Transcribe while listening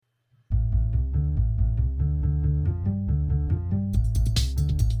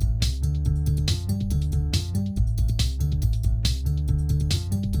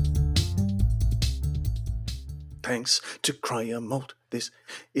Thanks to Cryer Malt. This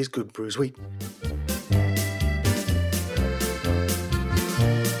is Good Brews Week.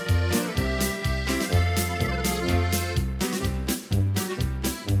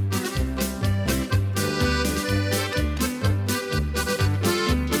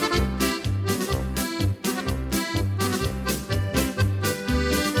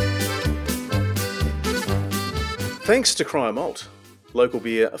 Thanks to Cryer Malt, local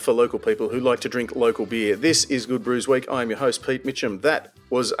beer for local people who like to drink local beer. This is Good Brews Week. I'm your host, Pete Mitchum. That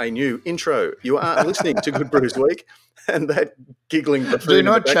was a new intro. You are listening to Good Brews Week, and that giggling buffoon in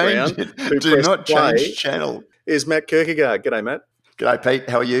the background Do not change channel. Is Matt Kierkegaard. G'day, Matt. G'day, Pete.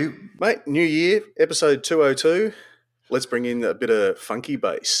 How are you? Mate, new year, episode 202. Let's bring in a bit of funky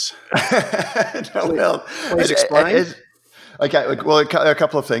bass. Please explain. Okay, well, a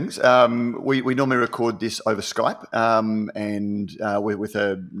couple of things. We normally record this over Skype and with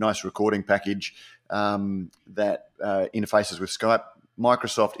a nice recording package that interfaces with Skype.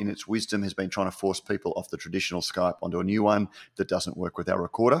 Microsoft, in its wisdom, has been trying to force people off the traditional Skype onto a new one that doesn't work with our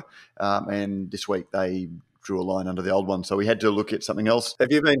recorder. And this week they drew a line under the old one, so we had to look at something else.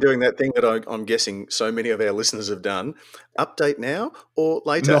 Have you been doing that thing that I'm guessing so many of our listeners have done? Update now or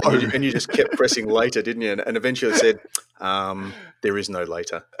later? No. And you just kept pressing later, didn't you? And eventually said, there is no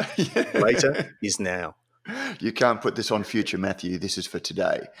later. Yeah. Later is now. You can't put this on future, Matthew. This is for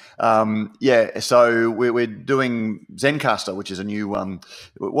today. So we're doing Zencastr, which is a new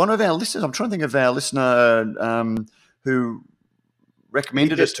one of our listeners. I'm trying to think of our listener who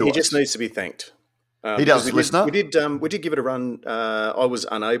recommended it to us. He just needs to be thanked. He does, listener. We did give it a run. I was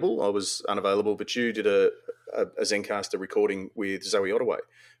unavailable, but you did a Zencastr recording with Zoe Ottaway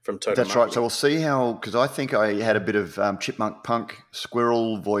from Total That's Marketing. right. So we'll see how, because I think I had a bit of chipmunk punk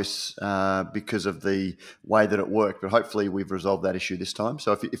squirrel voice because of the way that it worked, but hopefully we've resolved that issue this time.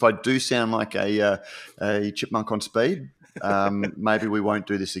 So if I do sound like a chipmunk on speed, maybe we won't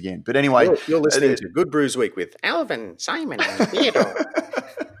do this again. But anyway. You're listening to Good Brews Week with Alvin, Simon and Theodore.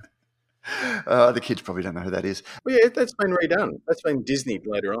 The kids probably don't know who that is. Well, yeah, that's been redone. That's been Disney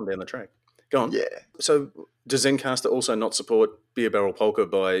later on down the track. Go on. Yeah. So does Zencastr also not support Beer Barrel Polka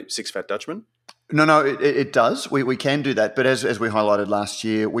by Six Fat Dutchman? No, it does. We can do that. But as we highlighted last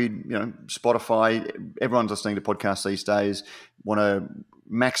year, Spotify, everyone's listening to podcasts these days, want to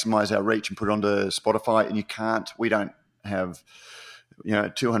maximize our reach and put it onto Spotify, and you can't. We don't have,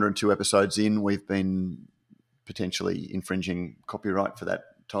 202 episodes in. We've been potentially infringing copyright for that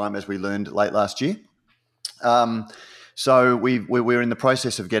time, as we learned late last year. So we're in the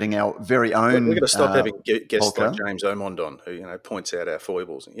process of getting our very own. We're going to stop having guests polka. like James Omond on, who points out our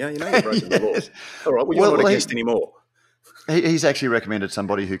foibles. Yeah, you've broken the laws. All right, you're not a guest anymore. He's actually recommended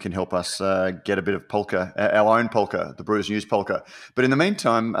somebody who can help us get a bit of polka, our own polka, the Brews News polka. But in the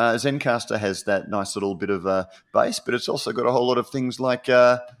meantime, Zencastr has that nice little bit of bass, but it's also got a whole lot of things like.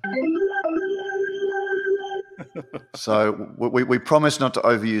 So we promise not to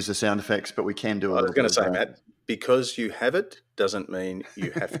overuse the sound effects, but we can do it. I was going to say, Matt, because you have it doesn't mean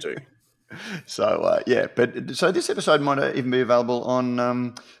you have to. So so this episode might even be available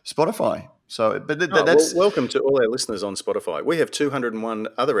on Spotify. So, that's welcome to all our listeners on Spotify. We have 201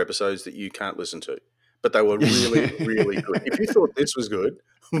 other episodes that you can't listen to, but they were really, really good. If you thought this was good,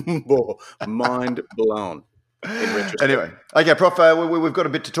 mind blown. Anyway, okay, Prof, we've got a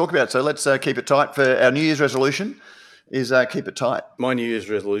bit to talk about, so let's keep it tight. For our New Year's resolution is keep it tight. My New Year's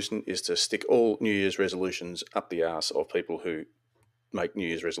resolution is to stick all New Year's resolutions up the arse of people who make New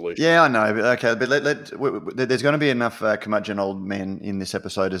Year's resolutions. Yeah, I know. But there's going to be enough curmudgeon old men in this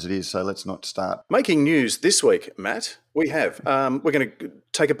episode as it is, so let's not start. Making news this week, Matt, we have. We're going to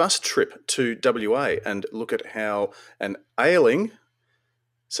take a bus trip to WA and look at how an ailing...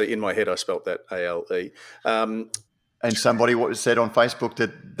 See, in my head, I spelt that A-L-E. And somebody said on Facebook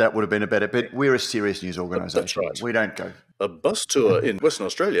that would have been a better bit. We're a serious news organisation. That's right. We don't go. A bus tour in Western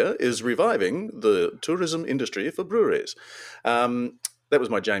Australia is reviving the tourism industry for breweries. That was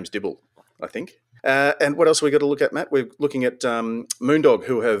my James Dibble, I think. And what else have we got to look at, Matt? We're looking at Moondog,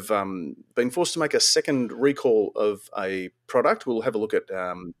 who have been forced to make a second recall of a product. We'll have a look at...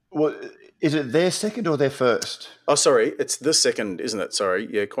 Well, is it their second or their first? Oh, sorry. It's the second, isn't it? Sorry.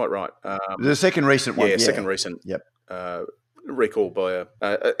 Yeah, quite right. The second recent one. Yeah, second recent Yep. Recall by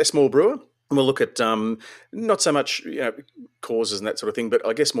a small brewer. And we'll look at not so much causes and that sort of thing, but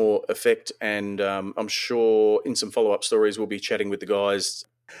I guess more effect. And I'm sure in some follow-up stories we'll be chatting with the guys.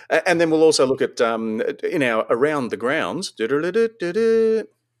 And then we'll also look at in our Around the Grounds. So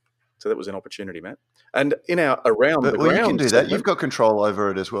that was an opportunity, Matt. And in our Around the Grounds... you can do that. You've got control over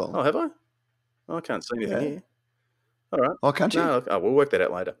it as well. Oh, have I? Oh, I can't see anything here. All right. Oh, can't you? No, we'll work that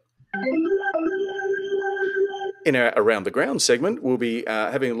out later. In our Around the Ground segment, we'll be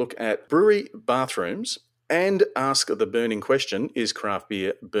having a look at brewery bathrooms and ask the burning question, is craft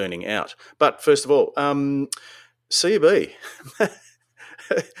beer burning out? But first of all, CUB,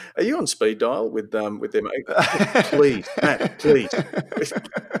 are you on speed dial with them? Please, Matt, please,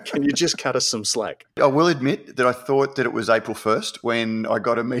 can you just cut us some slack? I will admit that I thought that it was April 1st when I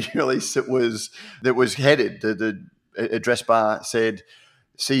got a media release that was headed. The address bar said,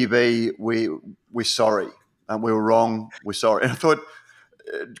 CUB, we're sorry. We were wrong. We're sorry. And I thought,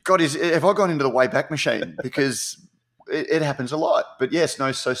 God, have I gone into the Wayback Machine? Because it happens a lot. But yes,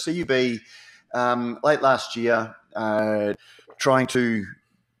 no. So CUB, late last year, trying to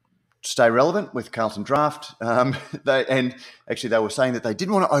stay relevant with Carlton Draft, they were saying that they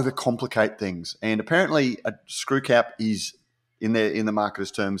didn't want to overcomplicate things. And apparently, a screw cap is in the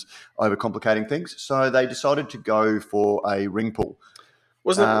marketer's terms overcomplicating things. So they decided to go for a ring pull.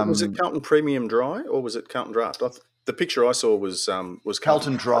 Was it Carlton Premium Dry or was it Carlton Draft? The picture I saw was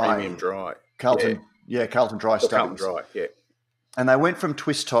Carlton Dry. Premium Dry. Carlton Dry Stubbies. Carlton Dry, yeah. And they went from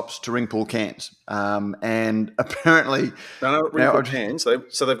twist tops to ring pull cans. And apparently... No, ring pull cans. They've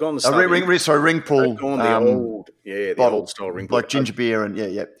gone the ring pull. They've gone the old style ring pull. Like ginger beer and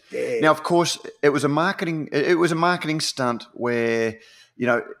yeah. Now, of course, it was a marketing stunt where,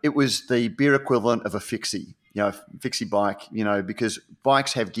 it was the beer equivalent of a fixie. Fixie bike, because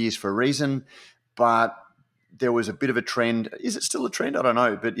bikes have gears for a reason, but there was a bit of a trend. Is it still a trend? I don't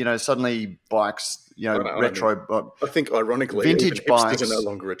know. But, suddenly bikes, retro. I think, ironically, vintage bikes are no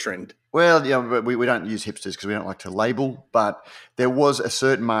longer a trend. Well, but we don't use hipsters because we don't like to label. But there was a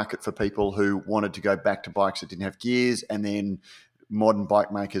certain market for people who wanted to go back to bikes that didn't have gears, and then modern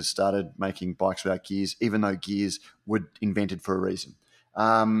bike makers started making bikes without gears, even though gears were invented for a reason.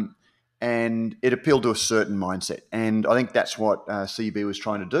 And it appealed to a certain mindset. And I think that's what CUB was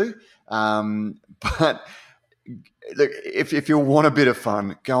trying to do. But look, if you want a bit of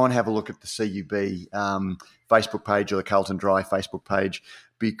fun, go and have a look at the CUB Facebook page or the Carlton Dry Facebook page,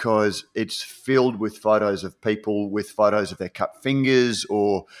 because it's filled with photos of people with photos of their cut fingers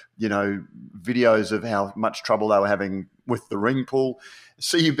or, videos of how much trouble they were having with the ring pull.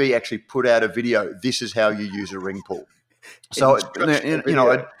 CUB actually put out a video. This is how you use a ring pull. So,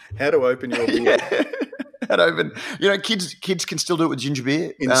 how to open your beer. How to open, kids can still do it with ginger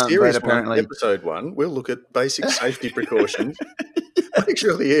beer. In series apparently, episode 1, we'll look at basic safety precautions. Make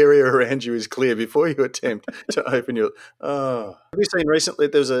sure the area around you is clear before you attempt to open your. Oh. Have you seen recently?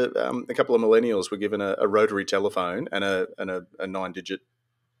 There was a couple of millennials were given a rotary telephone and a 9-digit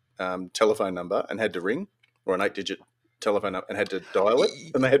telephone number and had to ring, or an 8-digit telephone up and had to dial it,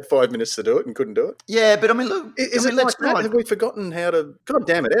 and they had 5 minutes to do it and couldn't do it. Yeah, but I mean, look, like that? Have we forgotten how to? God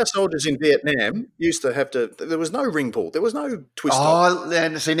damn it! Our soldiers in Vietnam used to have to. There was no ring pull. There was no twist.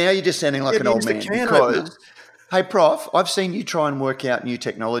 And see, now you're just sounding like an old man. Because, hey, Prof, I've seen you try and work out new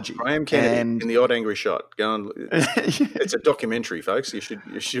technology. Graham Kennedy in The Odd Angry Shot. Go on. It's a documentary, folks. You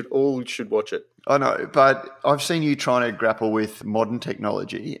should all watch it. I know, but I've seen you trying to grapple with modern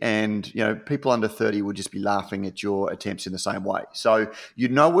technology, and people under 30 would just be laughing at your attempts in the same way. So you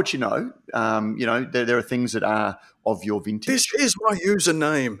know what you know. There are things that are of your vintage. This is my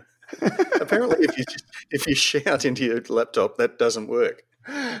username. Apparently, if you shout into your laptop, that doesn't work.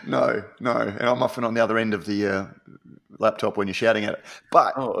 No, and I'm often on the other end of the laptop when you're shouting at it.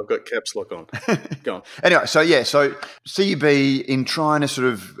 But I've got caps lock on. Go on. Anyway, so CUB, in trying to sort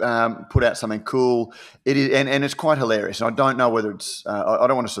of put out something cool, it is, and it's quite hilarious. And I don't know whether it's I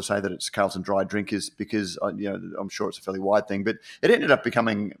don't want to sort of say that it's Carlton Dry drinkers, because I'm sure it's a fairly wide thing, but it ended up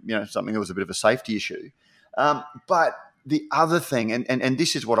becoming something that was a bit of a safety issue. But the other thing, and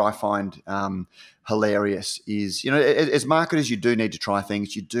this is what I find hilarious, is, as marketers, you do need to try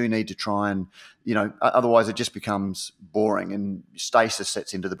things. You do need to try and, otherwise it just becomes boring and stasis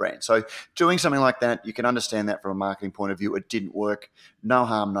sets into the brand. So doing something like that, you can understand that from a marketing point of view. It didn't work. No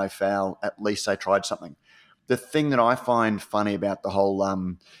harm, no foul. At least they tried something. The thing that I find funny about the whole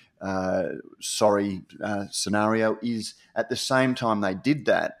scenario is, at the same time they did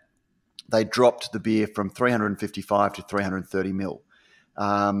that, they dropped the beer from 355 to 330 mil.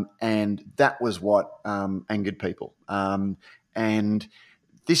 And that was what angered people. And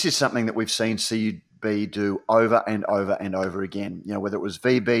this is something that we've seen CUB do over and over and over again. Whether it was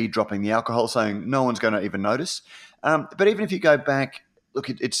VB dropping the alcohol, saying no one's going to even notice. But even if you go back, look,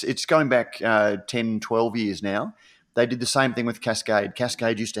 it's going back 10, 12 years now. They did the same thing with Cascade.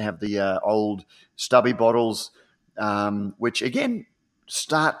 Cascade used to have the old stubby bottles, which, again,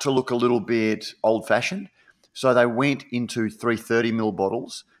 start to look a little bit old-fashioned. So they went into 330 ml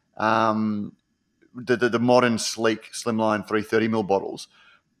bottles, the modern, sleek, slimline 330 ml bottles.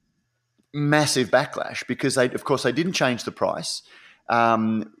 massive backlash because of course, they didn't change the price.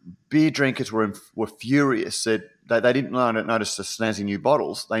 Beer drinkers were furious that they didn't notice the snazzy new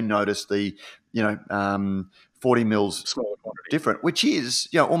bottles. They noticed the 40 mils Smaller quantity. different, which is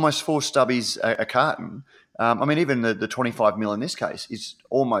almost 4 stubbies a carton. I mean, even the 25 mil in this case is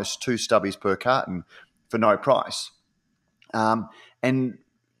almost 2 stubbies per carton for no price. And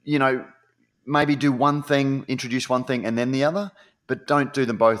maybe do one thing, introduce one thing, and then the other, but don't do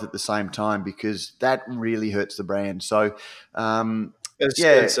them both at the same time because that really hurts the brand. So, as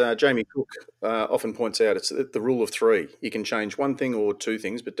Jamie Cook often points out, it's the rule of 3. You can change one thing or 2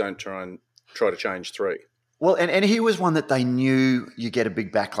 things, but don't try to change 3. Well, and he was one that they knew you get a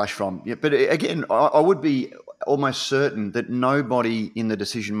big backlash from. Yeah, but again, I would be almost certain that nobody in the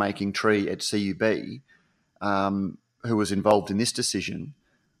decision-making tree at CUB who was involved in this decision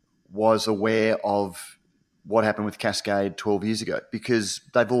was aware of what happened with Cascade 12 years ago because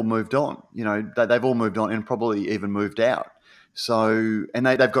they've all moved on. They've all moved on and probably even moved out. So, and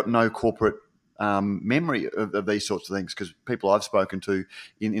they've got no corporate memory of these sorts of things because people I've spoken to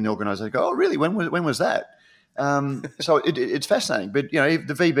in the organisation go, "Oh, really? When was that?" So it's fascinating. But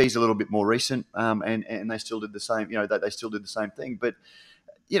the VB is a little bit more recent, and they still did the same. They still did the same thing. But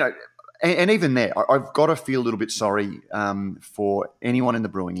and even there, I've got to feel a little bit sorry for anyone in the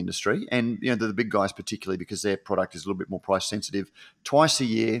brewing industry, and the big guys particularly because their product is a little bit more price sensitive. Twice a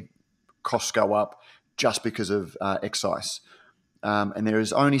year, costs go up just because of excise, and there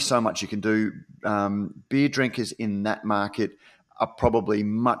is only so much you can do. Beer drinkers in that market are probably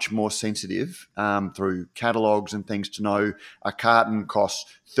much more sensitive through catalogues and things to know a carton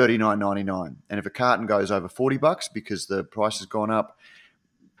costs $39.99, and if a carton goes over $40 because the price has gone up,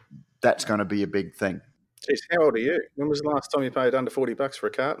 that's going to be a big thing. Jeez, how old are you? When was the last time you paid under $40 for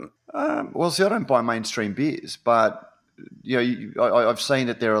a carton? Well, see, I don't buy mainstream beers, but I've seen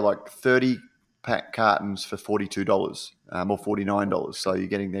that there are like 30-pack cartons for $42 or $49, so you're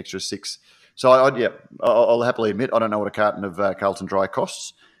getting the extra 6. So I'll happily admit I don't know what a carton of Carlton Dry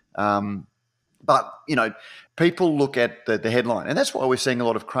costs, but people look at the headline, and that's why we're seeing a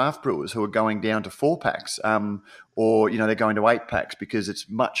lot of craft brewers who are going down to 4-packs, or they're going to 8-packs because it's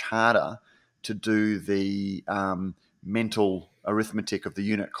much harder to do the mental arithmetic of the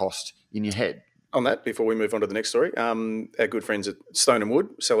unit cost in your head. On that, before we move on to the next story, our good friends at Stone and Wood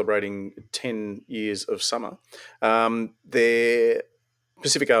celebrating 10 years of summer. Their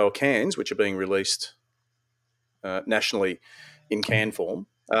Pacific Ale cans, which are being released nationally in can form,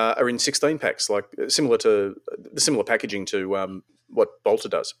 are in 16 packs, like similar packaging to what Bolter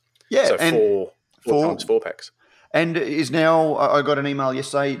does. Yeah, so and four times 4 packs, and is now. I got an email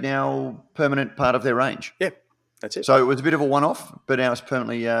yesterday. Now permanent part of their range. Yeah, that's it. So it was a bit of a one-off, but now it's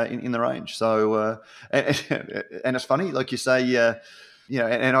permanently in the range. So and it's funny, like you say.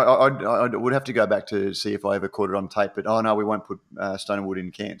 And I would have to go back to see if I ever caught it on tape. But no, we won't put Stone and Wood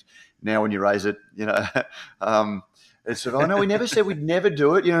in cans. Now, when you raise it, it's sort of, no, we never said we'd never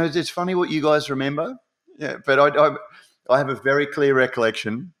do it. It's funny what you guys remember. Yeah, but I have a very clear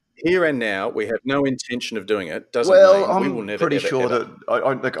recollection. Here and now, we have no intention of doing it. We will never. Pretty ever, sure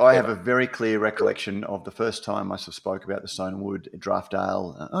ever, that I have a very clear recollection of the first time I spoke about the Stone and Wood Draft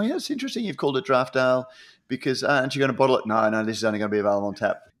Ale. Oh yeah, it's interesting you've called it Draft Ale because aren't you going to bottle it? No, this is only going to be available on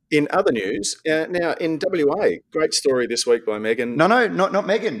tap. In other news, now in WA, great story this week by Megan. No, not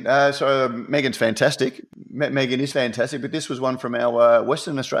Megan. Megan's fantastic. Megan is fantastic, but this was one from our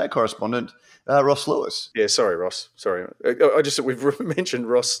Western Australia correspondent, Ross Lewis. Yeah, sorry, Ross. Sorry. We've mentioned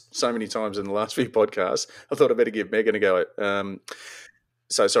Ross so many times in the last few podcasts. I thought I'd better give Megan a go.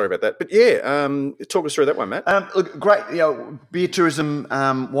 So sorry about that. But yeah, talk us through that one, Matt. Look, great. Beer tourism,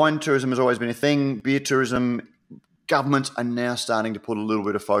 wine tourism has always been a thing. Beer tourism, governments are now starting to put a little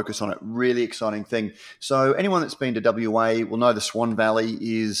bit of focus on it. Really exciting thing. So anyone that's been to WA will know the Swan Valley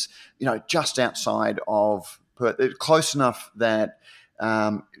is, just outside of Perth. It's close enough that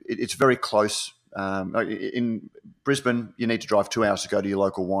it's very close. In Brisbane, you need to drive 2 hours to go to your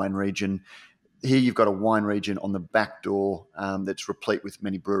local wine region. Here you've got a wine region on the back door that's replete with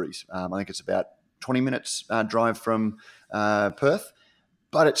many breweries. I think it's about 20 minutes drive from Perth.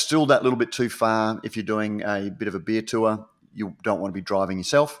 But it's still that little bit too far if you're doing a bit of a beer tour. You don't want to be driving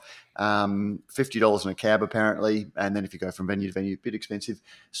yourself. $50 in a cab, apparently. And then if you go from venue to venue, a bit expensive.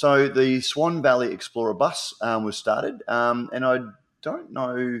 So the Swan Valley Explorer bus was started. And I don't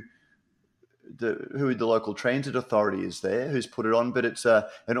know who the local transit authority is there, who's put it on. But it's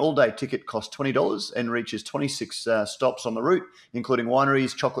an all-day ticket, costs $20 and reaches 26 stops on the route, including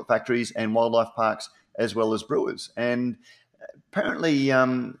wineries, chocolate factories and wildlife parks, as well as brewers. And apparently,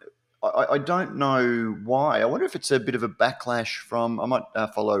 I don't know why. I wonder if it's a bit of a backlash from. I might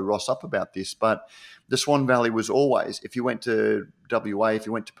follow Ross up about this, but the Swan Valley was always, if you went to WA, if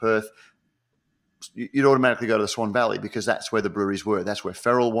you went to Perth, you'd automatically go to the Swan Valley because that's where the breweries were. That's where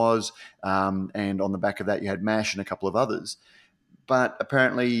Feral was, and on the back of that you had Mash and a couple of others. But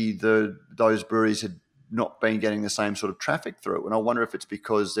apparently those breweries had not been getting the same sort of traffic through. And I wonder if it's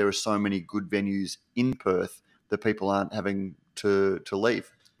because there are so many good venues in Perth that people aren't having to leave.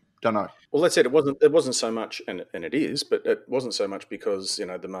 Don't know. Well, that's it. It wasn't so much, and it is, but it wasn't so much because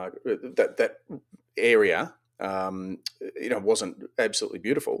the market that area wasn't absolutely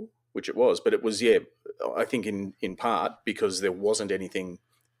beautiful, which it was, but it was, yeah, I think in part because there wasn't anything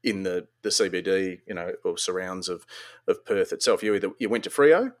in the CBD, or surrounds of Perth itself. You went to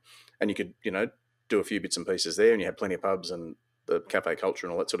Freo, and you could do a few bits and pieces there, and you had plenty of pubs and the cafe culture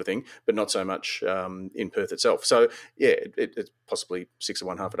and all that sort of thing, but not so much in Perth itself. So yeah, it's possibly 6 of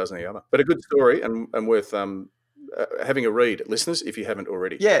one, half a dozen of the other. But a good story and worth having a read, listeners, if you haven't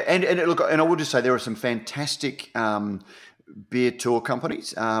already. Yeah, and look, and I will just say there are some fantastic beer tour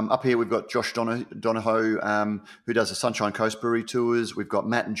companies. Up here we've got Josh Donahoe, who does the Sunshine Coast Brewery tours. We've got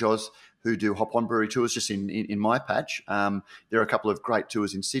Matt and Joz, who do Hop On Brewery tours just in my patch. There are a couple of great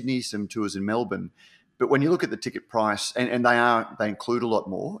tours in Sydney, some tours in Melbourne. But when you look at the ticket price, and they include a lot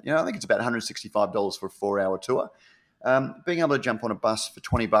more, I think it's about $165 for a 4-hour tour. Being able to jump on a bus for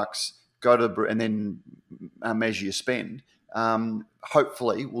 $20, go to and then measure your spend,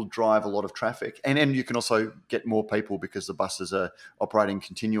 hopefully will drive a lot of traffic. And you can also get more people because the buses are operating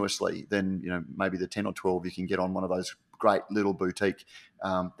continuously than maybe the 10 or 12 you can get on one of those great little boutique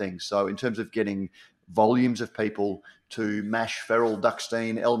things. So in terms of getting volumes of people to Mash, Feral,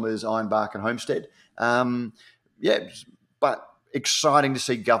 Duckstein, Elmer's, Ironbark and Homestead, but exciting to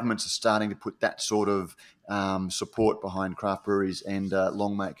see governments are starting to put that sort of support behind craft breweries, and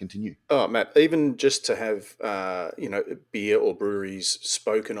long may it continue. Oh, Matt, even just to have beer or breweries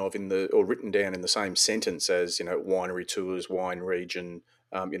spoken of or written down in the same sentence as winery tours, wine region,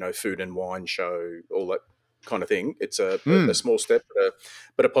 food and wine show, all that kind of thing. It's a small step,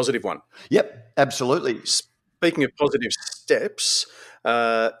 but a positive one. Yep, absolutely. Speaking of positive steps,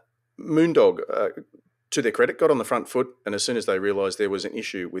 Moondog, to their credit, got on the front foot, and as soon as they realised there was an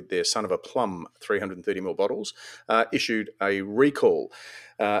issue with their Son of a Plum 330ml bottles, issued a recall.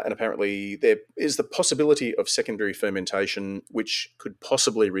 And apparently there is the possibility of secondary fermentation, which could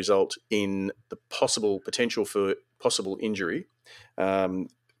possibly result in the potential for possible injury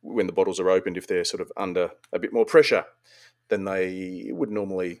when the bottles are opened if they're sort of under a bit more pressure than they would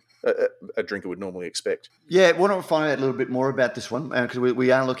normally a drinker would normally expect. Yeah, why don't we find out a little bit more about this one, because we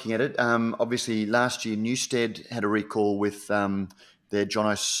are looking at it. Obviously, last year Newstead had a recall with their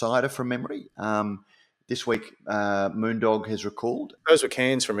Jono cider from memory. This week, Moondog has recalled. Those were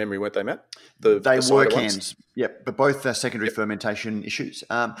cans from memory, weren't they, Matt? They were cans, yep, but both secondary fermentation issues.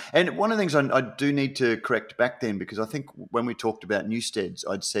 And one of the things I do need to correct back then, because I think when we talked about Newsteads,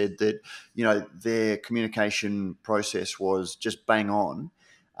 I'd said that their communication process was just bang on.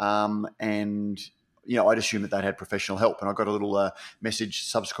 And I'd assume that they'd had professional help. And I got a little message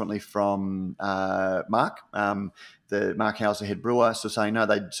subsequently from Mark, the Mark Hauser head brewer, so saying no,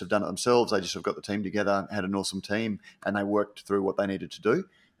 they'd sort of done it themselves. They just have got the team together, had an awesome team, and they worked through what they needed to do.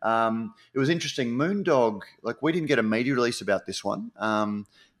 It was interesting. Moondog, we didn't get a media release about this one, and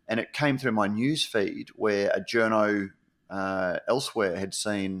it came through my news feed where a journo elsewhere had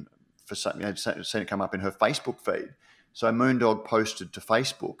seen it come up in her Facebook feed. So Moondog posted to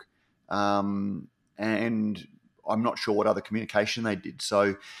Facebook, and I'm not sure what other communication they did.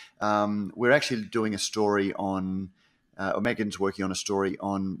 So we're actually doing a story on, or Megan's working on a story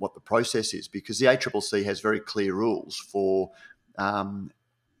on what the process is, because the ACCC has very clear rules for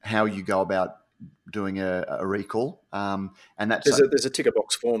how you go about doing a recall. And that's there's a ticker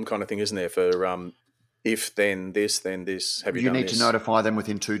box form kind of thing, isn't there, for if then this, then this. Have you done need this? To notify them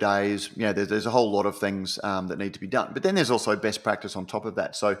within 2 days. Yeah, there's a whole lot of things that need to be done. But then there's also best practice on top of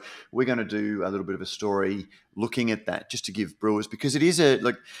that. So we're going to do a little bit of a story looking at that, just to give brewers, because it is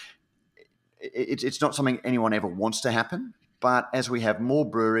it's not something anyone ever wants to happen. But as we have more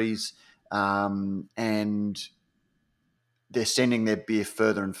breweries and they're sending their beer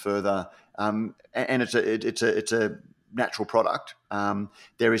further and further, and it's a natural product,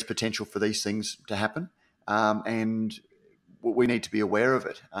 there is potential for these things to happen, and we need to be aware of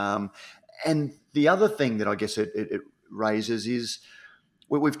it. And the other thing that I guess it raises is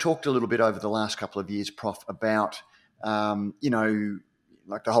we've talked a little bit over the last couple of years, Prof, about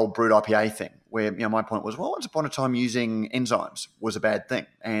like the whole brewed IPA thing, where my point was, well, once upon a time using enzymes was a bad thing,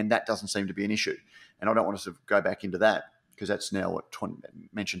 and that doesn't seem to be an issue. And I don't want us to go back into that. because that's now what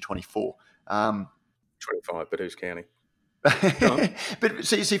mentioned 24. 25, but who's counting? But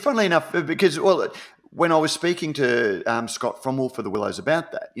see, funnily enough, because when I was speaking to Scott from Wolf of the Willows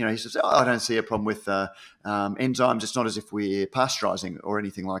about that, he says, I don't see a problem with enzymes. It's not as if we're pasteurising or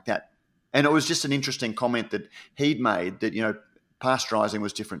anything like that. And it was just an interesting comment that he'd made that, pasteurising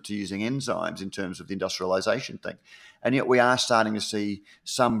was different to using enzymes in terms of the industrialisation thing. And yet we are starting to see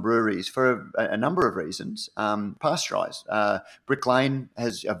some breweries, for a number of reasons, pasteurise. Brick Lane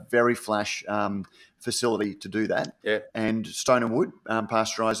has a very flash facility to do that. Yeah. And Stone and Wood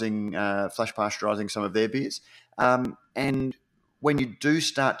flash pasteurising some of their beers. And when you do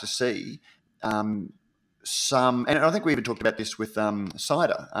start to see some, and I think we even talked about this with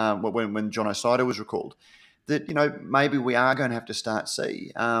cider, when Jono Cider was recalled, that, maybe we are going to have to start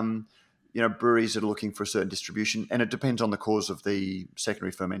see, breweries that are looking for a certain distribution, and it depends on the cause of the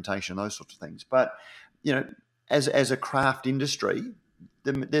secondary fermentation, those sorts of things. But, as a craft industry,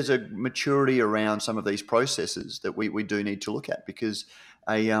 there's a maturity around some of these processes that we do need to look at, because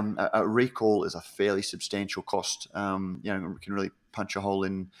a recall is a fairly substantial cost. We can really punch a hole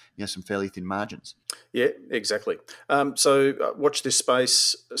in some fairly thin margins. Yeah, exactly. So watch this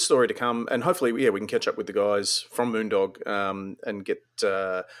space, story to come, and hopefully, we can catch up with the guys from Moondog and get,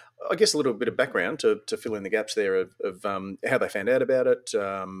 I guess, a little bit of background to fill in the gaps there of how they found out about it.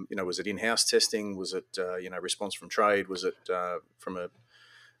 Was it in-house testing? Was it response from trade? Was it from a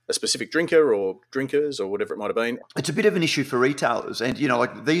specific drinker or drinkers or whatever it might have been? It's a bit of an issue for retailers, and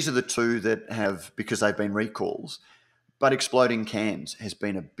these are the two that have, because they've been recalls. But exploding cans has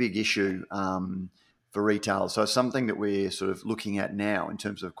been a big issue for retailers. So it's something that we're sort of looking at now in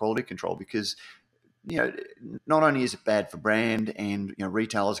terms of quality control, because not only is it bad for brand and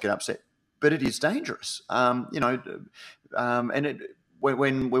retailers get upset, but it is dangerous. When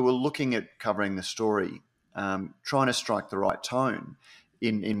we were looking at covering the story, trying to strike the right tone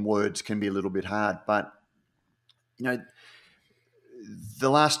in words can be a little bit hard. But the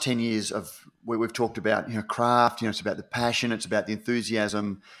last 10 years of where we've talked about craft, it's about the passion, it's about the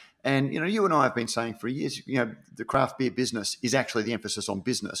enthusiasm. And, you and I have been saying for years, the craft beer business is actually the emphasis on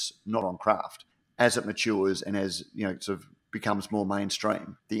business, not on craft. As it matures and as, sort of becomes more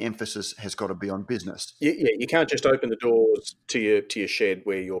mainstream, the emphasis has got to be on business. Yeah, you can't just open the doors to your shed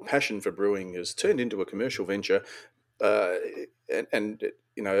where your passion for brewing is turned into a commercial venture and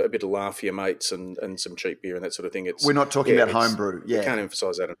a bit of laugh for your mates and some cheap beer and that sort of thing. We're not talking about homebrew. Yeah. We can't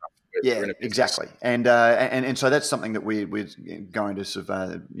emphasise that enough. Yeah, exactly. And so that's something that we're going to sort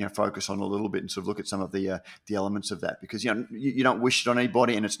of focus on a little bit and sort of look at some of the elements of that, because you don't wish it on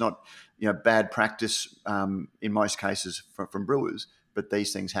anybody, and it's not bad practice in most cases from brewers, but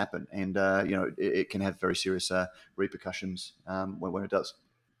these things happen, and it can have very serious repercussions when it does.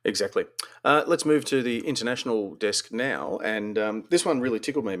 Exactly. Let's move to the international desk now. And this one really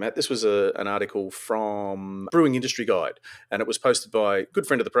tickled me, Matt. This was an article from Brewing Industry Guide, and it was posted by a good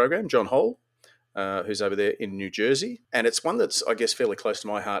friend of the program, John Hole, who's over there in New Jersey. And it's one that's, I guess, fairly close to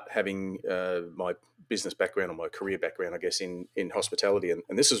my heart, having my business background or my career background, I guess, in hospitality.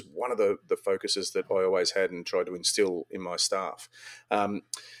 And this is one of the focuses that I always had and tried to instill in my staff. And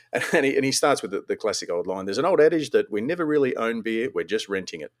he starts with the classic old line. There's an old adage that we never really own beer, we're just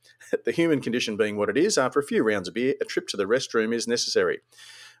renting it. The human condition being what it is, after a few rounds of beer, a trip to the restroom is necessary.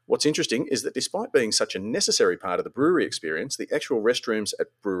 What's interesting is that despite being such a necessary part of the brewery experience, the actual restrooms at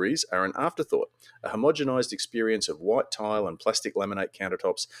breweries are an afterthought, a homogenised experience of white tile and plastic laminate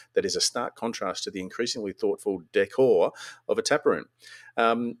countertops that is a stark contrast to the increasingly thoughtful decor of a taproom.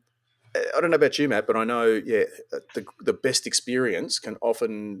 I don't know about you, Matt, but I know, the best experience can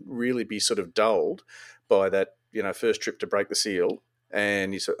often really be sort of dulled by that, first trip to break the seal,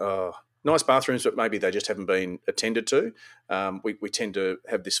 and you say, nice bathrooms, but maybe they just haven't been attended to. We tend to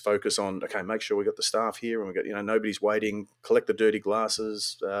have this focus on, okay, make sure we got the staff here and we got, nobody's waiting, collect the dirty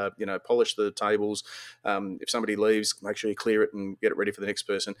glasses, polish the tables. If somebody leaves, make sure you clear it and get it ready for the next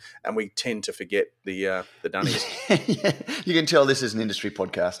person. And we tend to forget the dunnies. Yeah, you can tell this is an industry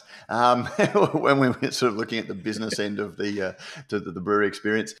podcast when we're sort of looking at the business end of the brewery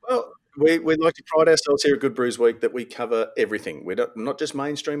experience. Well, we like to pride ourselves here at Good Brews Week that we cover everything. We're not just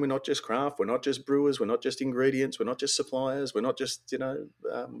mainstream, we're not just craft, we're not just brewers, we're not just ingredients, we're not just suppliers, we're not just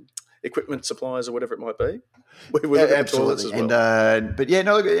equipment suppliers or whatever it might be. We look at absolutely as well.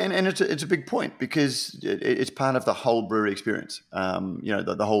 And it's a big point, because it's part of the whole brewery experience.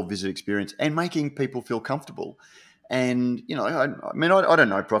 The whole visit experience, and making people feel comfortable. And I don't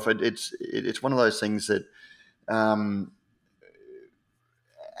know, Prof. It's one of those things that.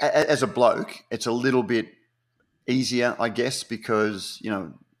 As a bloke, it's a little bit easier, I guess, because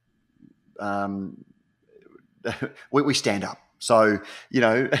we stand up. So,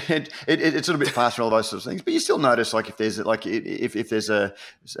 it's a little bit faster, all those sorts of things. But you still notice, like, if there's a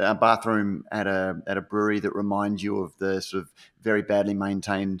bathroom at a brewery that reminds you of the sort of very badly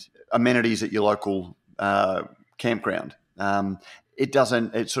maintained amenities at your local campground, it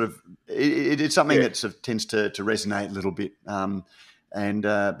doesn't. It's something that sort of tends to resonate a little bit.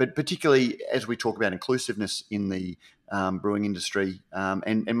 But particularly as we talk about inclusiveness in the brewing industry,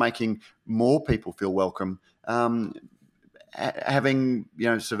 and making more people feel welcome. Having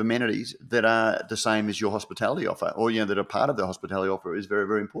sort of amenities that are the same as your hospitality offer, or that are part of the hospitality offer, is very,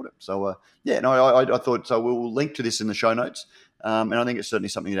 very important. So I thought so. We'll link to this in the show notes, and I think it's certainly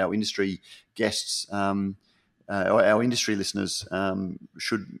something that our industry guests, our industry listeners,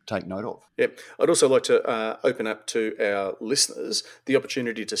 should take note of. Yep. I'd also like to open up to our listeners the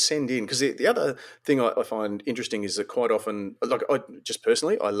opportunity to send in, because the other thing I find interesting is that quite often, like I just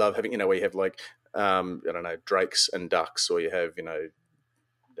personally, I love having, where you have like, I don't know, drakes and ducks, or you have,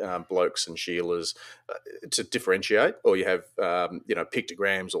 blokes and Sheilas to differentiate, or you have,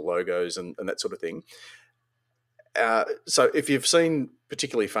 pictograms or logos and that sort of thing. So if you've seen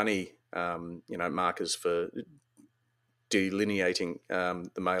particularly funny, markers for delineating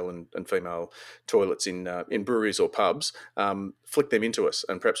the male and female toilets in breweries or pubs, flick them into us,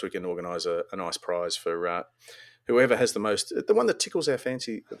 and perhaps we can organise a nice prize for whoever has the one that tickles our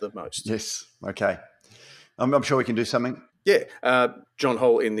fancy the most. Yes. Okay. I'm sure we can do something. Yeah. John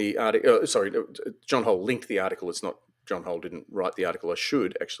Hole in the article. John Hole linked the article. It's not. John Hole didn't write the article. I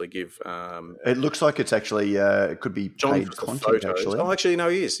should actually give. It looks like it's actually it could be paid content. Actually, oh, actually, no,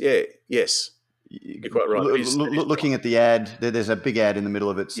 he is. Yeah, yes, you're quite right. Looking at the ad, there's a big ad in the middle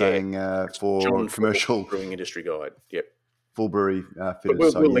of it saying for John commercial brewing industry guide. Yep, full brewery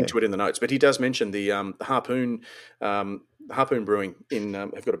fitters. We'll link to it in the notes. But he does mention the Harpoon. Harpoon Brewing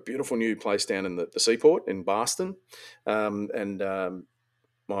have got a beautiful new place down in the seaport in Barston, and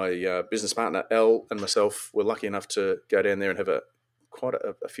my business partner Elle and myself were lucky enough to go down there and have quite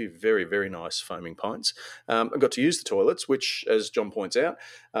a few very, very nice foaming pints. I got to use the toilets, which, as John points out,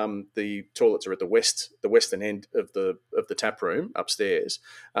 the toilets are at the western end of the tap room upstairs,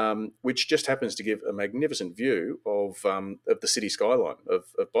 which just happens to give a magnificent view of the city skyline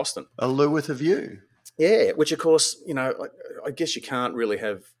of Boston. A loo with a view. Yeah, which of course, I guess you can't really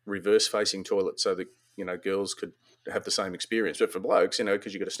have reverse-facing toilets so that girls could have the same experience. But for blokes,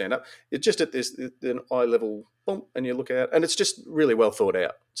 because you've got to stand up, it's just at this an eye level, boom, and you look out, and it's just really well thought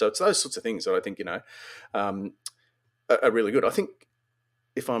out. So it's those sorts of things that I think are really good. I think,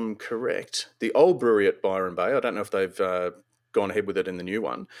 if I'm correct, the old brewery at Byron Bay, I don't know if they've gone ahead with it in the new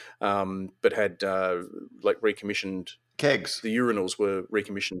one, but had recommissioned kegs. The urinals were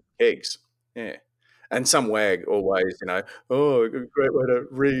recommissioned kegs. Yeah. And some wag always, a great way to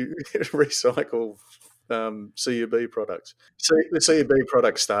recycle CUB products. The CUB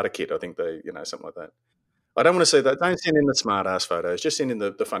product starter kit, I think they, something like that. I don't want to see that. Don't send in the smart ass photos. Just send in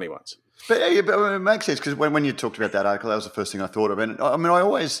the funny ones. But it makes sense, because when you talked about that article, that was the first thing I thought of. And I mean, I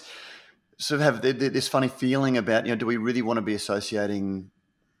always sort of have this funny feeling about, do we really want to be associating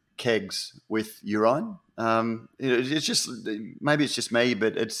kegs with urine? It's just, maybe it's just me,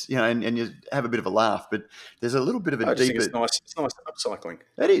 but it's, and you have a bit of a laugh, but there's a little bit of a deeper. It's nice upcycling.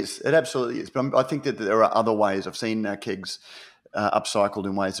 It absolutely is. But I think that there are other ways. I've seen kegs upcycled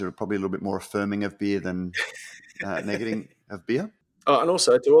in ways that are probably a little bit more affirming of beer than negating of beer. Oh, and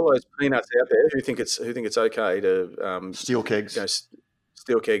also to all those peanuts out there who think it's okay to steal kegs,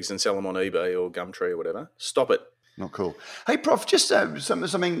 steal kegs and sell them on eBay or Gumtree or whatever, stop it. Not cool. Hey, Prof, just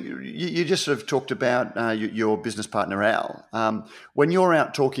something you just sort of talked about your business partner, Al. When you're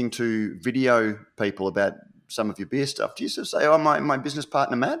out talking to video people about some of your beer stuff, do you sort of say, my business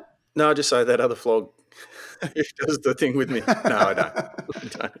partner, Matt? No, I just say that other flog does the thing with me. No, I don't.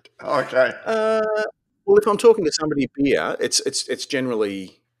 I don't. Okay. Well, if I'm talking to somebody beer, it's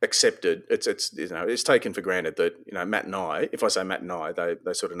generally accepted. It's taken for granted that, Matt and I, if I say Matt and I,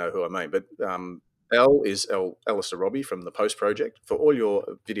 they sort of know who I mean. But Elle is Alistair Robbie from the Post Project for all your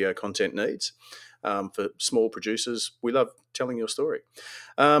video content needs. For small producers, we love telling your story.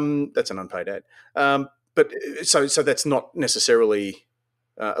 That's an unpaid ad. But so that's not necessarily.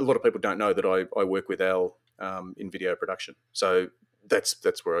 A lot of people don't know that I work with Al in video production. So that's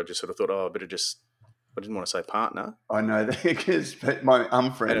where I just sort of thought, I didn't want to say partner. I know that because my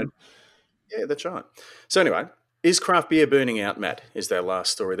friend. Yeah, that's right. So anyway. Is craft beer burning out, Matt, is our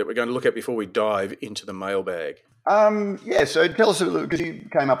last story that we're going to look at before we dive into the mailbag. Yeah, so tell us a little, because you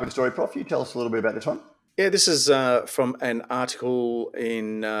came up with a story, Prof. You tell us a little bit about this one. Yeah, this is from an article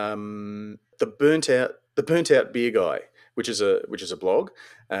in the Burnt Out Beer Guy, which is a blog.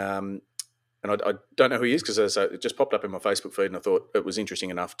 and I don't know who he is because it just popped up in my Facebook feed, and I thought it was interesting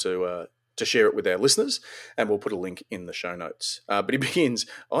enough to share it with our listeners, and we'll put a link in the show notes. But he begins,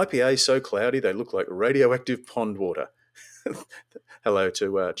 IPA so cloudy they look like radioactive pond water. Hello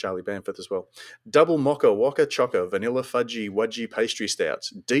to Charlie Bamforth as well. Double mocha, waka, choca, vanilla, fudgy, wudgy pastry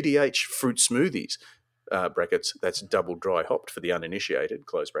stouts, DDH fruit smoothies, brackets, that's double dry hopped for the uninitiated,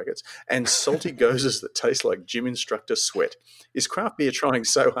 close brackets, and salty gozes that taste like gym instructor sweat. Is craft beer trying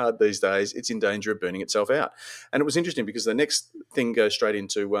so hard these days it's in danger of burning itself out? And it was interesting because the next thing goes straight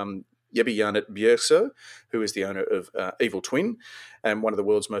into Jeppe Janet Bjerso, who is the owner of Evil Twin and one of the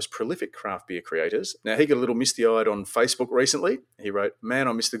world's most prolific craft beer creators. Now, he got a little misty-eyed on Facebook recently. He wrote, "Man,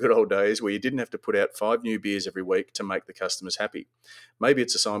 I miss the good old days where you didn't have to put out 5 new beers every week to make the customers happy. Maybe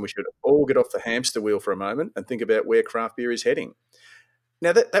it's a sign we should all get off the hamster wheel for a moment and think about where craft beer is heading."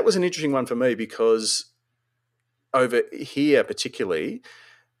 Now, that was an interesting one for me because over here particularly,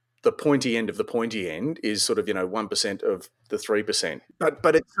 the pointy end of the pointy end is sort of 1% of the 3%.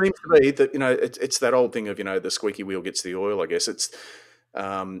 But it seems to be that it's that old thing of the squeaky wheel gets the oil. I guess it's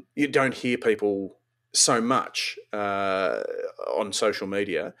you don't hear people so much on social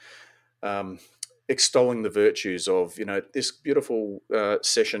media extolling the virtues of this beautiful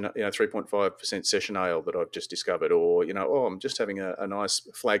session 3.5% session ale that I've just discovered, or I'm just having a nice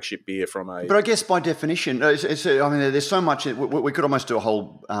flagship beer from a. But I guess by definition, I mean, there's so much. We could almost do a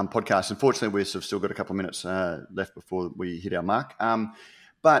whole podcast. Unfortunately, we've still got a couple of minutes left before we hit our mark.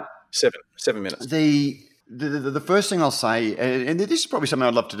 But 7 minutes. The first thing I'll say, and this is probably something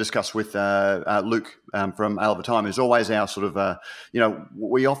I'd love to discuss with Luke from Ale of the Time, is always our sort of,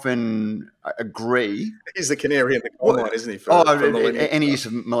 we often agree. He's the canary in the coal mine, isn't he? For any use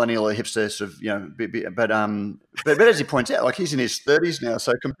of millennial or hipster sort of, but as he points out, like he's in his 30s now,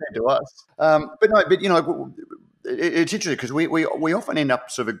 so compared to us. It's interesting because we often end up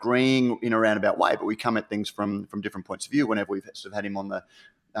sort of agreeing in a roundabout way, but we come at things from different points of view whenever we've sort of had him on the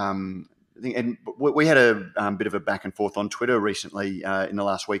thing. And we had a bit of a back and forth on Twitter recently in the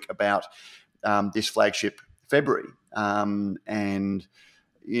last week about this flagship February, and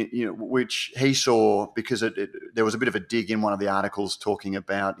which he saw because there was a bit of a dig in one of the articles talking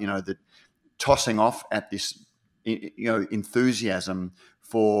about the tossing off at this enthusiasm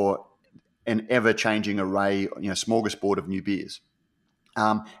for an ever-changing array, smorgasbord of new beers.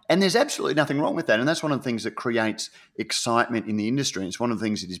 And there's absolutely nothing wrong with that. And that's one of the things that creates excitement in the industry. And it's one of the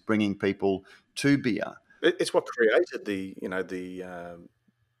things that is bringing people to beer. It's what created the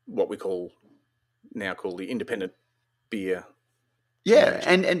what we now call the independent beer. Yeah,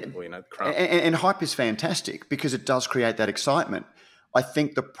 and hype is fantastic because it does create that excitement. I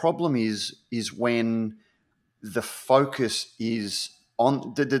think the problem is when the focus is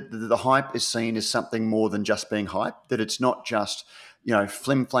on the hype is seen as something more than just being hype, that it's not just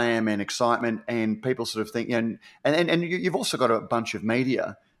flim flam and excitement, and people sort of think, and you've also got a bunch of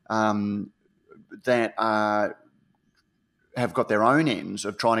media that have got their own ends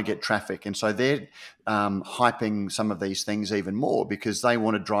of trying to get traffic, and so they're hyping some of these things even more because they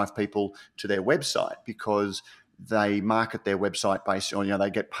want to drive people to their website because they market their website based on they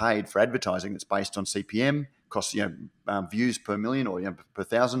get paid for advertising that's based on CPM, costs views per million or per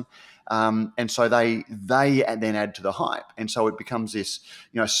thousand. And so they then add to the hype, and so it becomes this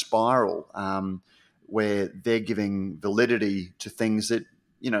spiral where they're giving validity to things that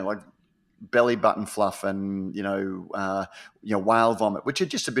like belly button fluff and whale vomit, which are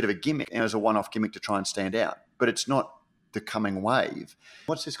just a bit of a gimmick as a one-off gimmick to try and stand out, but it's not the coming wave.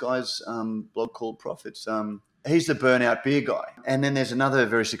 What's this guy's blog called? Profits. He's the burnout beer guy. And then there's another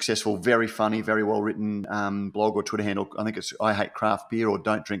very successful, very funny, very well-written blog or Twitter handle. I think it's I Hate Craft Beer or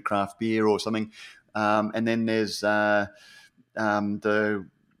Don't Drink Craft Beer or something. And then there's the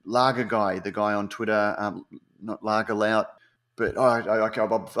lager guy, the guy on Twitter, not Lager Lout, but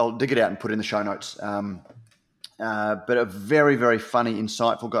I'll dig it out and put it in the show notes. But a very, very funny,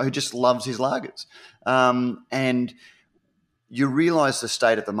 insightful guy who just loves his lagers. And you realise the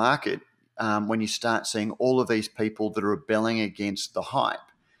state of the market when you start seeing all of these people that are rebelling against the hype.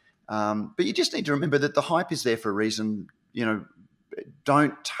 But you just need to remember that the hype is there for a reason.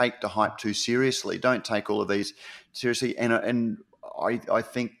 Don't take the hype too seriously. Don't take all of these seriously. And I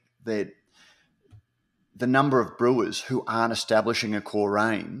think that the number of brewers who aren't establishing a core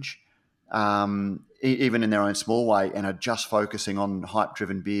range, even in their own small way, and are just focusing on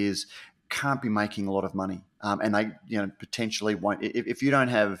hype-driven beers, can't be making a lot of money. And they, potentially won't. If you don't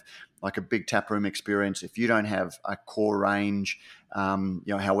have like a big taproom experience, if you don't have a core range,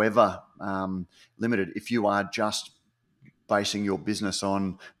 however limited, if you are just basing your business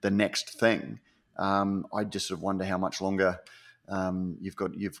on the next thing, I just sort of wonder how much longer you've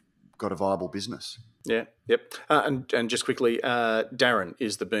got a viable business. Yeah, yep. And just quickly, Darren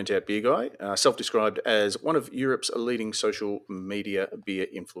is the burnt out beer guy, self-described as one of Europe's leading social media beer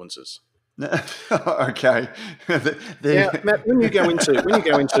influencers. Okay. Now, Matt, when you go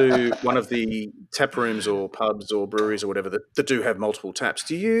into one of the tap rooms or pubs or breweries or whatever that do have multiple taps,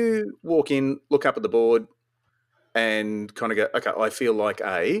 do you walk in, look up at the board, and kind of go, okay, I feel like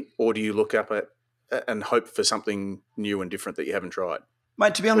A, or do you look up at and hope for something new and different that you haven't tried?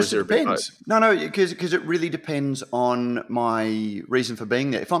 Mate, to be honest, it there a bit of depends. No, because it really depends on my reason for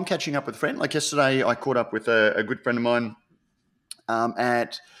being there. If I'm catching up with a friend, like yesterday, I caught up with a good friend of mine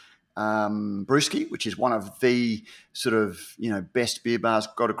at Brewski, which is one of the sort of best beer bars.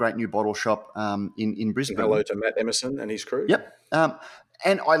 Got a great new bottle shop in Brisbane. And hello to Matt Emerson and his crew. Yep.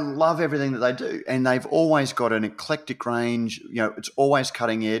 And I love everything that they do. And they've always got an eclectic range. It's always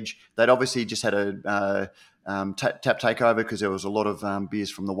cutting edge. They'd obviously just had a tap takeover because there was a lot of beers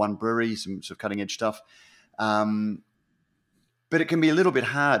from the one brewery, some sort of cutting edge stuff. But it can be a little bit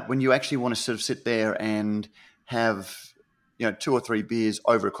hard when you actually want to sort of sit there and have 2 or 3 beers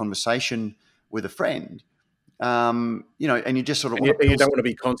over a conversation with a friend. And you just sort of you don't want to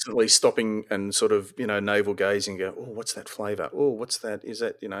be constantly stopping and sort of navel gazing. And go, oh, what's that flavour? Oh, what's that? Is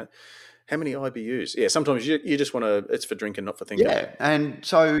that how many IBUs? Yeah, sometimes you just want to. It's for drinking, not for thinking. Yeah, and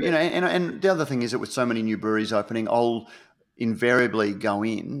so and the other thing is that with so many new breweries opening, I'll invariably go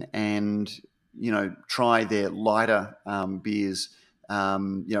in and try their lighter beers. They're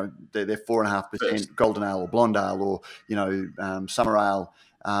 4.5% golden ale or blonde ale or summer ale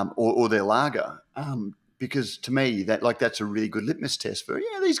or their lager. Because to me, that's a really good litmus test for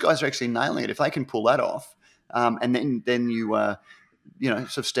these guys are actually nailing it. If they can pull that off, and then you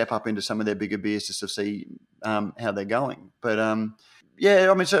sort of step up into some of their bigger beers to sort of see how they're going. But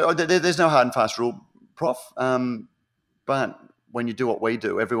so there's no hard and fast rule, Prof. But when you do what we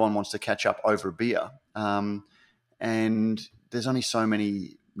do, everyone wants to catch up over a beer, and there's only so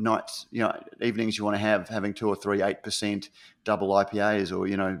many nights, evenings you want to having 2 or 3 8% double IPAs or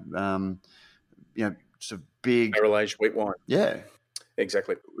sort of big barrel-aged wheat wine. Yeah.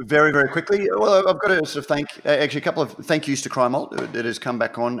 Exactly. Very, very quickly. Well, I've got to sort of thank, actually a couple of thank yous to Cry Malt that has come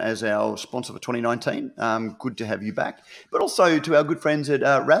back on as our sponsor for 2019. Good to have you back. But also to our good friends at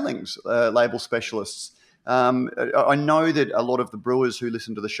Rallings, label specialists. I know that a lot of the brewers who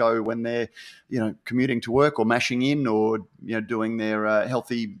listen to the show when they're, commuting to work or mashing in or, doing their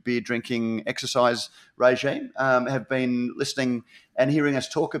healthy beer drinking exercise regime have been listening and hearing us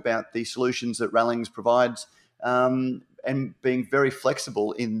talk about the solutions that Rallings provides and being very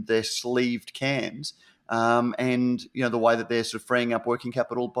flexible in their sleeved cans. And the way that they're sort of freeing up working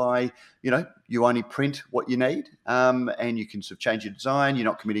capital by, you only print what you need, and you can sort of change your design. You're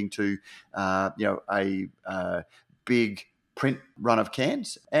not committing to, a big print run of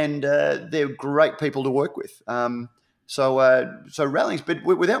cans, and they're great people to work with. So Rallings, but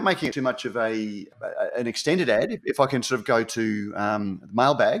without making it too much of an extended ad, if I can sort of go to the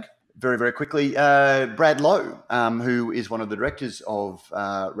mailbag. Very, very quickly, Brad Lowe, who is one of the directors of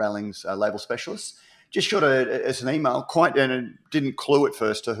Rallings Label Specialists, just shot us an email, and it didn't clue at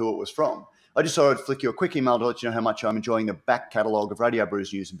first to who it was from. I just thought I'd flick you a quick email to let you know how much I'm enjoying the back catalogue of Radio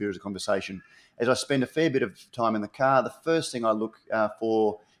Brews news and Beer as a Conversation. As I spend a fair bit of time in the car, the first thing I look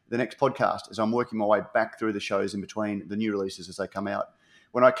for the next podcast as I'm working my way back through the shows in between the new releases as they come out.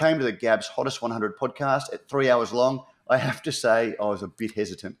 When I came to the Gab's Hottest 100 podcast at 3 hours long, I have to say I was a bit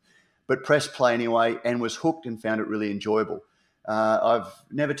hesitant, but pressed play anyway and was hooked and found it really enjoyable. I've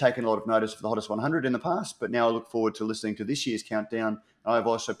never taken a lot of notice of the Hottest 100 in the past, but now I look forward to listening to this year's countdown. I've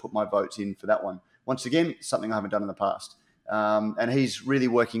also put my votes in for that one. Once again, something I haven't done in the past. And he's really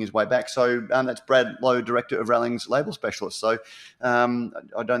working his way back. So that's Brad Lowe, Director of Rallings Label Specialist. So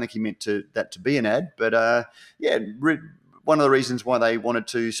I don't think he meant that to be an ad, but one of the reasons why they wanted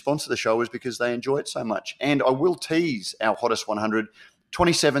to sponsor the show was because they enjoy it so much. And I will tease our Hottest 100.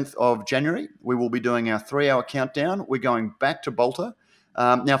 27th of January, we will be doing our 3-hour countdown. We're going back to Bolter.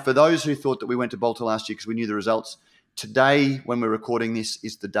 Now, for those who thought that we went to Bolter last year because we knew the results, today, when we're recording this,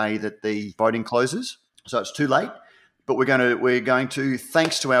 is the day that the voting closes. So it's too late. But we're going to,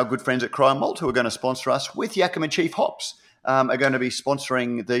 thanks to our good friends at Cry Malt, who are going to sponsor us with Yakima Chief Hops, are going to be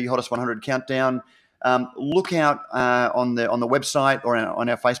sponsoring the Hottest 100 countdown. Look out on the website or on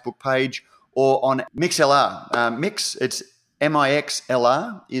our Facebook page or on MixLR. It's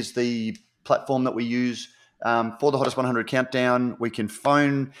MixLR is the platform that we use for the Hottest 100 Countdown. We can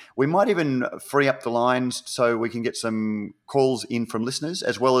phone. We might even free up the lines so we can get some calls in from listeners,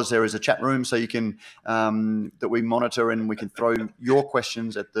 as well as there is a chat room so you can that we monitor, and we can throw your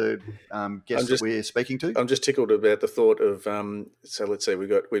questions at the guests that we're speaking to. I'm just tickled about the thought of so let's see, we've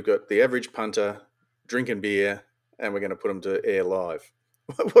got the average punter drinking beer, and we're going to put them to air live.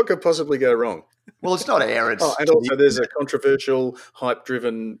 What could possibly go wrong? Well, it's not air. It's and also there's a controversial,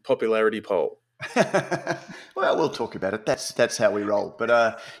 hype-driven popularity poll. Well, we'll talk about it. That's how we roll.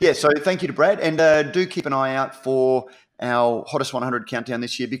 But so thank you to Brad, and do keep an eye out for our Hottest 100 Countdown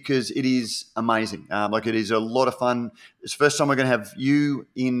this year, because it is amazing. It is a lot of fun. It's the first time we're going to have you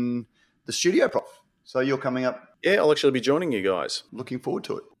in the studio, Prof. So you're coming up. Yeah, I'll actually be joining you guys. Looking forward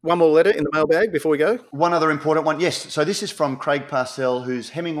to it. One more letter in the mailbag before we go. One other important one. Yes. So this is from Craig Parcell, who's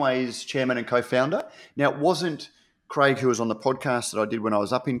Hemingway's chairman and co-founder. Now, it wasn't Craig who was on the podcast that I did when I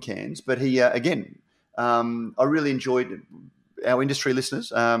was up in Cairns, but he, again, I really enjoyed our industry listeners,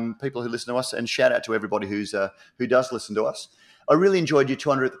 people who listen to us, and shout out to everybody who does listen to us. I really enjoyed your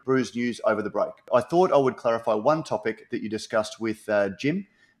 200th Brews news over the break. I thought I would clarify one topic that you discussed with Jim,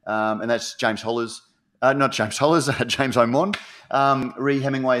 and that's James Hollers. Not James Hollers, James O'Mond, re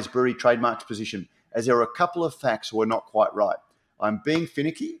Hemingway's brewery trademarks position, as there are a couple of facts that were not quite right. I'm being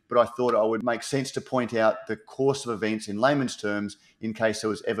finicky, but I thought I would make sense to point out the course of events in layman's terms in case there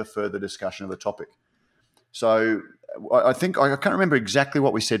was ever further discussion of the topic. So I think, I can't remember exactly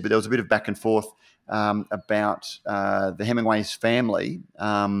what we said, but there was a bit of back and forth about the Hemingway's family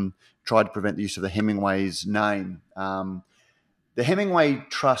tried to prevent the use of the Hemingway's name. The Hemingway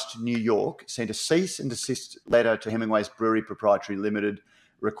Trust New York sent a cease and desist letter to Hemingway's Brewery Proprietary Limited,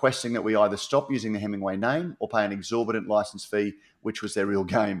 requesting that we either stop using the Hemingway name or pay an exorbitant license fee, which was their real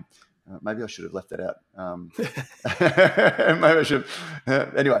game. Maybe I should have left that out. Maybe I should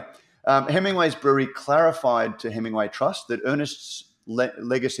have. Anyway, Hemingway's Brewery clarified to Hemingway Trust that Ernest's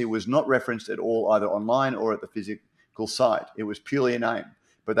legacy was not referenced at all, either online or at the physical site. It was purely a name,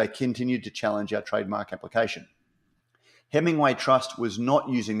 but they continued to challenge our trademark application. Hemingway Trust was not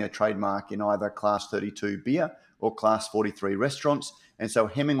using their trademark in either Class 32 beer or Class 43 restaurants, and so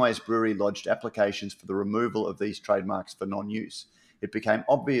Hemingway's Brewery lodged applications for the removal of these trademarks for non-use. It became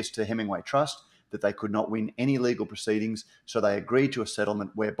obvious to Hemingway Trust that they could not win any legal proceedings, so they agreed to a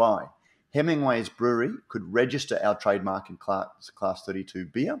settlement whereby Hemingway's Brewery could register our trademark in Class 32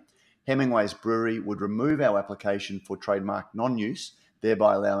 beer. Hemingway's Brewery would remove our application for trademark non-use,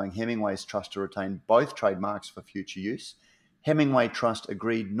 thereby allowing Hemingway's Trust to retain both trademarks for future use. Hemingway Trust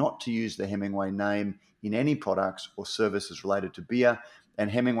agreed not to use the Hemingway name in any products or services related to beer, and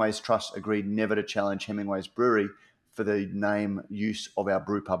Hemingway's Trust agreed never to challenge Hemingway's Brewery for the name use of our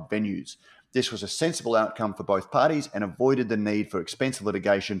brewpub venues. This was a sensible outcome for both parties and avoided the need for expensive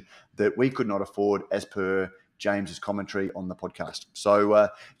litigation that we could not afford, as per James's commentary on the podcast. So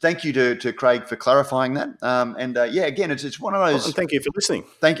thank you to Craig for clarifying that. Again, it's one of those. And thank you for listening.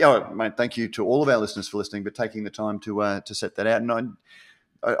 Thank you to all of our listeners for listening, but taking the time to set that out. And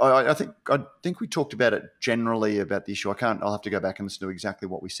I think we talked about it generally about the issue. I'll have to go back and listen to exactly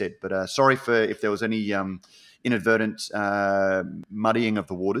what we said. But sorry if there was any inadvertent muddying of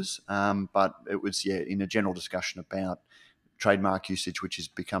the waters. But it was in a general discussion about trademark usage, which is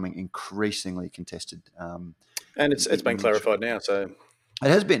becoming increasingly contested. And it's been clarified now, so it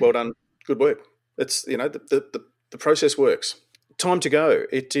has been. Well done, good work. It's the process works. Time to go.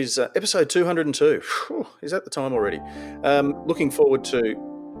 It is episode 202. Whew, is that the time already? Looking forward to.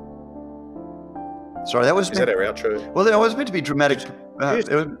 Sorry, that was. Is that our outro? Well, it was meant to be dramatic.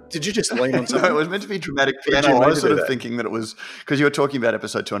 Did you just lean on something? No, it was meant to be dramatic piano. I was sort of thinking that it was because you were talking about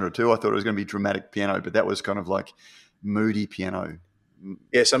episode 202. I thought it was going to be dramatic piano, but that was kind of like moody piano.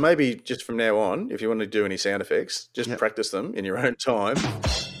 Yeah, so maybe just from now on, if you want to do any sound effects, just practice them in your own time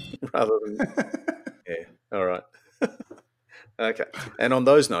rather than... Yeah, all right. Okay. And on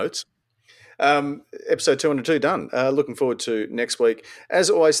those notes, episode 202 done. Looking forward to next week. As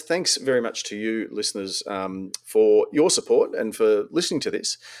always, thanks very much to you listeners for your support and for listening to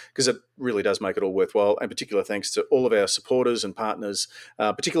this, because it really does make it all worthwhile. And particular thanks to all of our supporters and partners,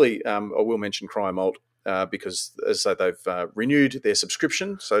 particularly I will mention Cry Malt, because as I say, they've renewed their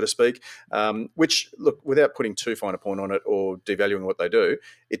subscription, so to speak, which, look, without putting too fine a point on it or devaluing what they do,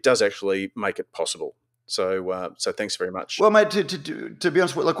 it does actually make it possible. So thanks very much. Well, mate, to be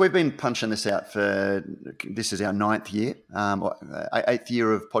honest, look, we've been punching this out this is our 9th year, 8th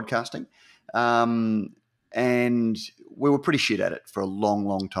year of podcasting. And we were pretty shit at it for a long,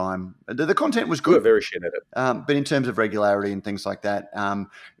 long time. The content was good. We were very shit at it. But in terms of regularity and things like that,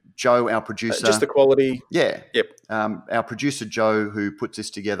 Joe, our producer... just the quality. Yeah. Yep. Our producer, Joe, who puts this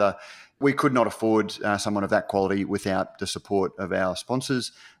together, we could not afford someone of that quality without the support of our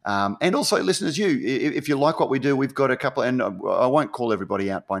sponsors. And also, listeners, if you like what we do, we've got a couple, and I won't call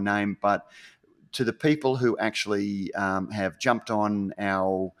everybody out by name, but to the people who actually have jumped on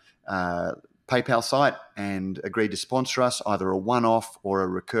our PayPal site and agreed to sponsor us, either a one-off or a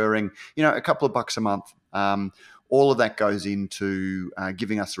recurring, a couple of bucks a month. All of that goes into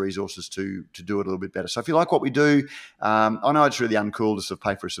giving us the resources to do it a little bit better. So if you like what we do, I know it's really uncool to sort of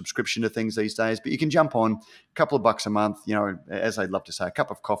pay for a subscription to things these days, but you can jump on a couple of bucks a month, as they'd love to say, a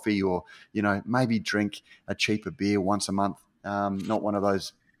cup of coffee, or, maybe drink a cheaper beer once a month. Not one of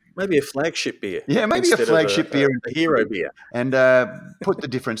those. Maybe a flagship beer. Yeah, maybe a flagship beer. A hero beer. And put the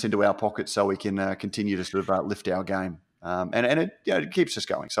difference into our pockets so we can continue to sort of lift our game. And it keeps us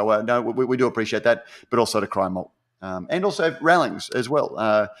going. So, no, we do appreciate that, but also to Cry Malt. And also Rallings as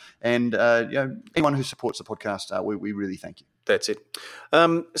well. Anyone who supports the podcast, we really thank you. That's it.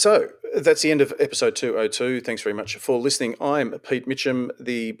 So that's the end of episode 202. Thanks very much for listening. I'm Pete Mitchum.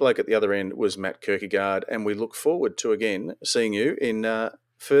 The bloke at the other end was Matt Kierkegaard, and we look forward to, again, seeing you in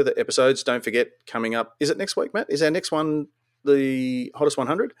further episodes. Don't forget, coming up, is it next week, Matt? Is our next one the Hottest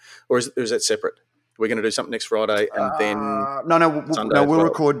 100, or is that separate? We're going to do something next Friday, and then we'll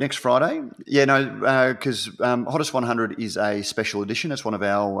record next Friday. Yeah, because Hottest 100 is a special edition. It's one of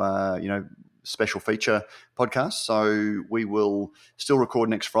our special feature podcasts. So we will still record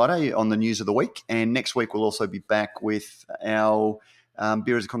next Friday on the news of the week, and next week we'll also be back with our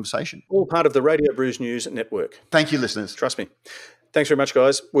Beer as a Conversation. All part of the Radio Brews News Network. Thank you, listeners. Trust me. Thanks very much,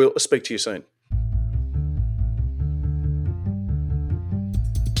 guys. We'll speak to you soon.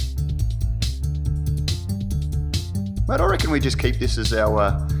 Mate, I reckon we just keep this as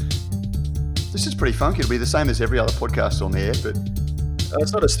our... this is pretty funky. It'll be the same as every other podcast on the air, but...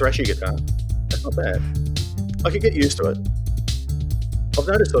 it's not a thrashy guitar. That's not bad. I could get used to it. I've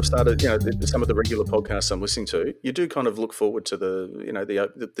noticed I've started, some of the regular podcasts I'm listening to, you do kind of look forward to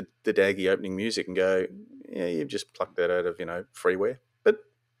the daggy opening music and go, yeah, you've just plucked that out of, freeware. But,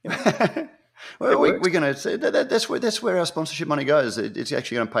 well, we're going to say that's where our sponsorship money goes. It's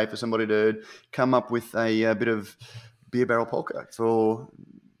actually going to pay for somebody to come up with a bit of beer barrel polka for...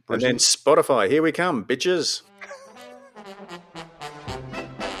 And then Spotify, here we come, bitches.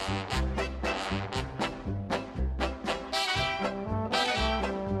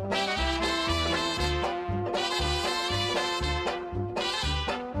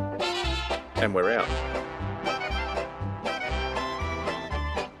 And we're out.